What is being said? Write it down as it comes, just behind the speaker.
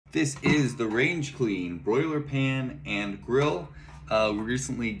This is the Range Kleen Broiler Pan and Grill. We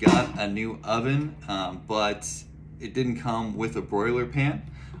recently got a new oven, but it didn't come with a broiler pan.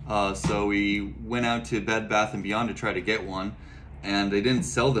 So we went out to Bed Bath & Beyond to try to get one, and they didn't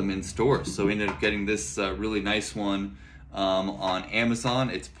sell them in stores. So we ended up getting this really nice one on Amazon.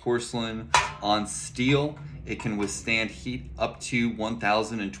 It's porcelain on steel. It can withstand heat up to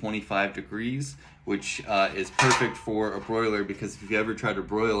 1025 degrees, which is perfect for a broiler, because if you ever try to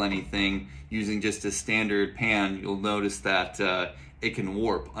broil anything using just a standard pan, you'll notice that it can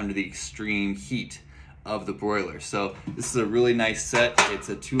warp under the extreme heat of the broiler. So this is a really nice set. It's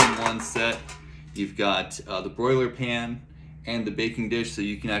a 2-in-1 set. You've got the broiler pan and the baking dish, so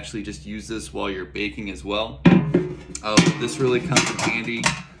you can actually just use this while you're baking as well. This really comes in handy,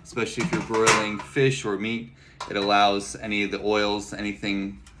 especially if you're broiling fish or meat. It allows any of the oils,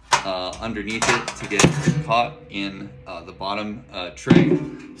 anything underneath it, to get caught in the bottom tray.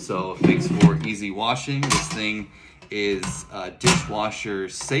 So it makes for easy washing. This thing is dishwasher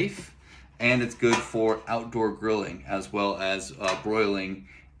safe, and it's good for outdoor grilling as well as broiling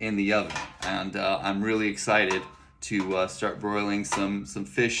in the oven. And I'm really excited to start broiling some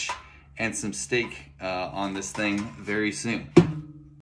fish and some steak on this thing very soon.